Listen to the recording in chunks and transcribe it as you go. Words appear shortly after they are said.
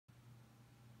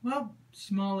Well,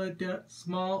 small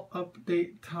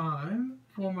update time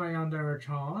for my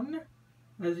Yandere-Chan.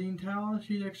 As you can tell,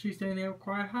 she's actually standing up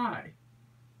quite high.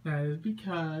 That is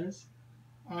because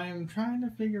I am trying to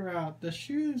figure out the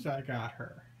shoes I got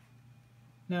her.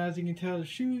 Now, as you can tell, the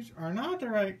shoes are not the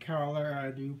right color. I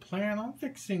do plan on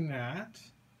fixing that.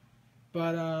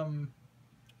 But,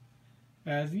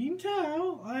 as you can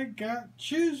tell, I got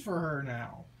shoes for her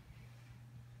now.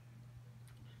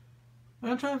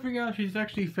 I'm trying to figure out if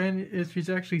she's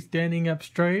actually standing up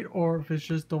straight or if it's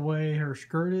just the way her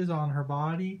skirt is on her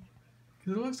body.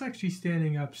 Because it looks like she's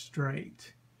standing up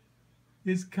straight.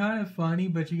 It's kind of funny,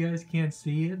 but you guys can't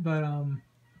see it. But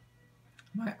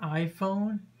my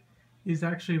iPhone is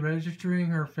actually registering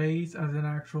her face as an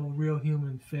actual real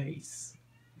human face.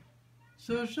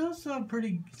 So it shows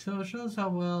how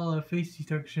well face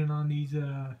detection on these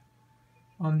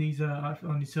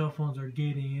cell phones are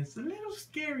getting. It's a little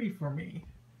scary for me.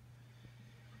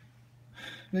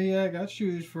 But yeah, I got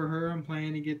shoes for her. I'm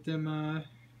planning to get them.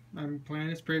 I'm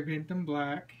planning to spray paint them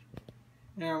black.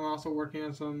 And I'm also working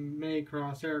on some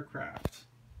PaperCraft aircraft,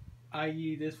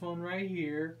 i.e. this one right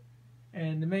here,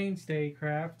 and the mainstay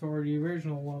craft, or the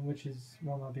original one, which is,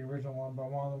 well, not the original one,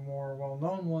 but one of the more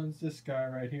well-known ones, this guy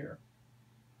right here.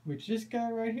 Which this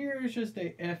guy right here is just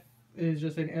an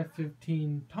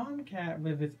F-15 Tomcat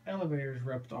with its elevators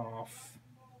ripped off.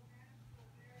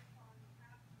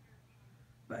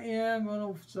 But yeah, I'm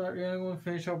gonna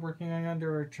finish up working on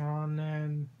Yandere-Chan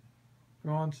and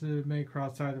go on to the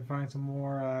PaperCraft side to find some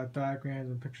more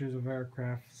diagrams and pictures of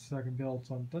aircraft so I can build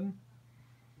something.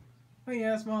 But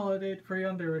yeah, small update for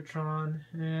Yandere-Chan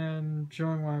and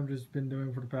showing what I've just been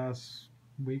doing for the past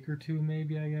week or two,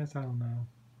 maybe, I guess. I don't know.